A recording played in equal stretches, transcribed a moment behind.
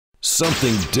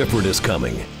Something different is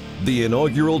coming. The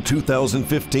inaugural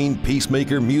 2015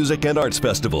 Peacemaker Music and Arts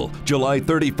Festival, July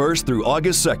 31st through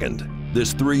August 2nd.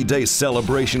 This three-day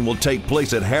celebration will take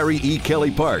place at Harry E.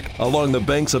 Kelly Park along the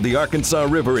banks of the Arkansas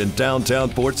River in downtown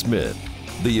Fort Smith.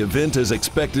 The event is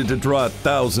expected to draw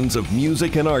thousands of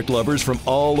music and art lovers from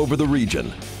all over the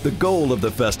region. The goal of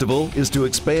the festival is to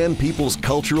expand people's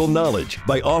cultural knowledge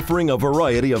by offering a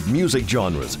variety of music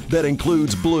genres that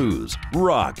includes blues,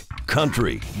 rock,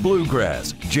 country,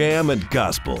 bluegrass, jam, and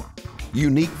gospel.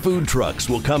 Unique food trucks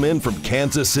will come in from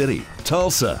Kansas City,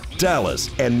 Tulsa, Dallas,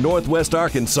 and Northwest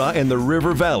Arkansas and the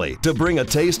River Valley to bring a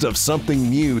taste of something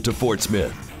new to Fort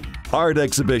Smith. Art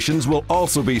exhibitions will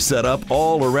also be set up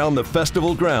all around the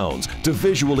festival grounds to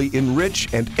visually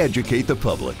enrich and educate the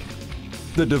public.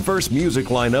 The diverse music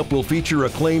lineup will feature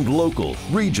acclaimed local,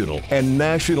 regional, and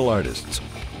national artists.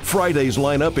 Friday's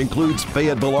lineup includes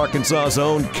Fayetteville, Arkansas's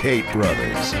own Kate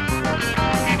Brothers,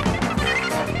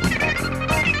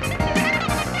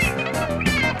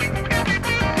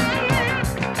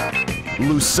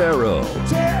 Lucero,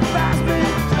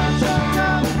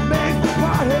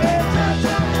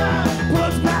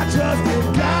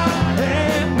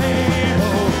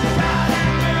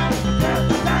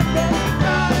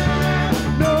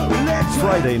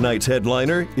 Friday night's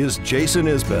headliner is Jason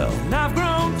Isbell. I've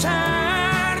grown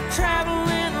tired of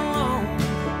traveling alone.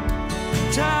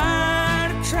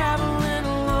 Tired of traveling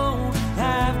alone.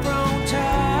 I've grown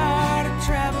tired of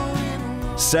traveling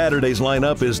alone. Saturday's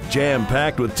lineup is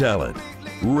jam-packed with talent.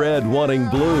 Red wanting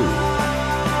blue.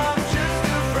 I'm just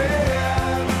a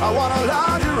friend. I want a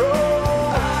larger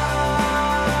role.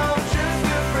 I'm just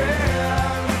a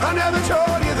friend. I never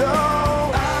told you though.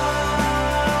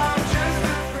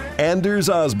 Anders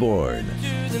Osborne.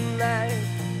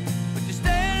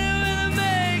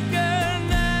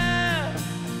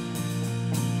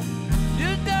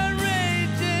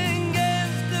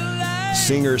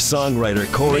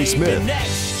 Singer-songwriter Corey Smith.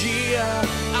 Next year,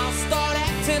 I'll start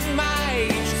acting my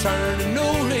age, turn a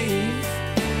new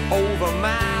leaf over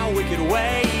my wicked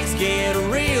ways, get a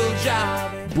real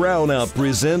job. Brownout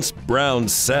presents Brown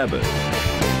Sabbath.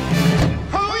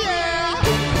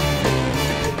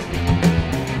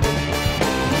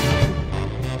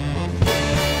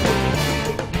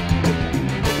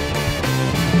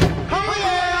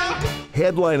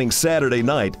 Headlining Saturday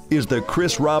night is the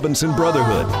Chris Robinson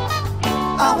Brotherhood.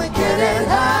 Are we getting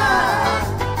high?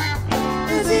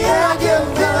 Is the air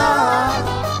getting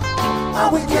high?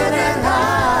 Are we getting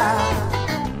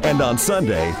high? And on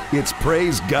Sunday, it's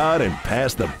Praise God and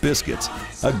Pass the Biscuits,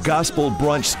 a gospel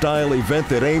brunch-style event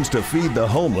that aims to feed the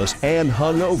homeless and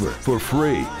hungover for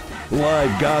free.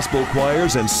 Live gospel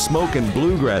choirs and smoke and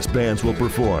bluegrass bands will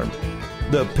perform.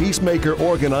 The Peacemaker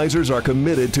organizers are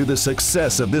committed to the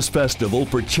success of this festival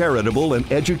for charitable and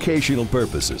educational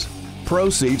purposes.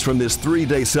 Proceeds from this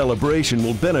three-day celebration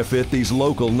will benefit these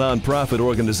local nonprofit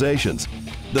organizations.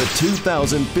 The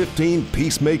 2015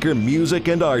 Peacemaker Music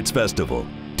and Arts Festival.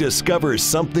 Discover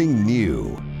something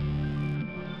new.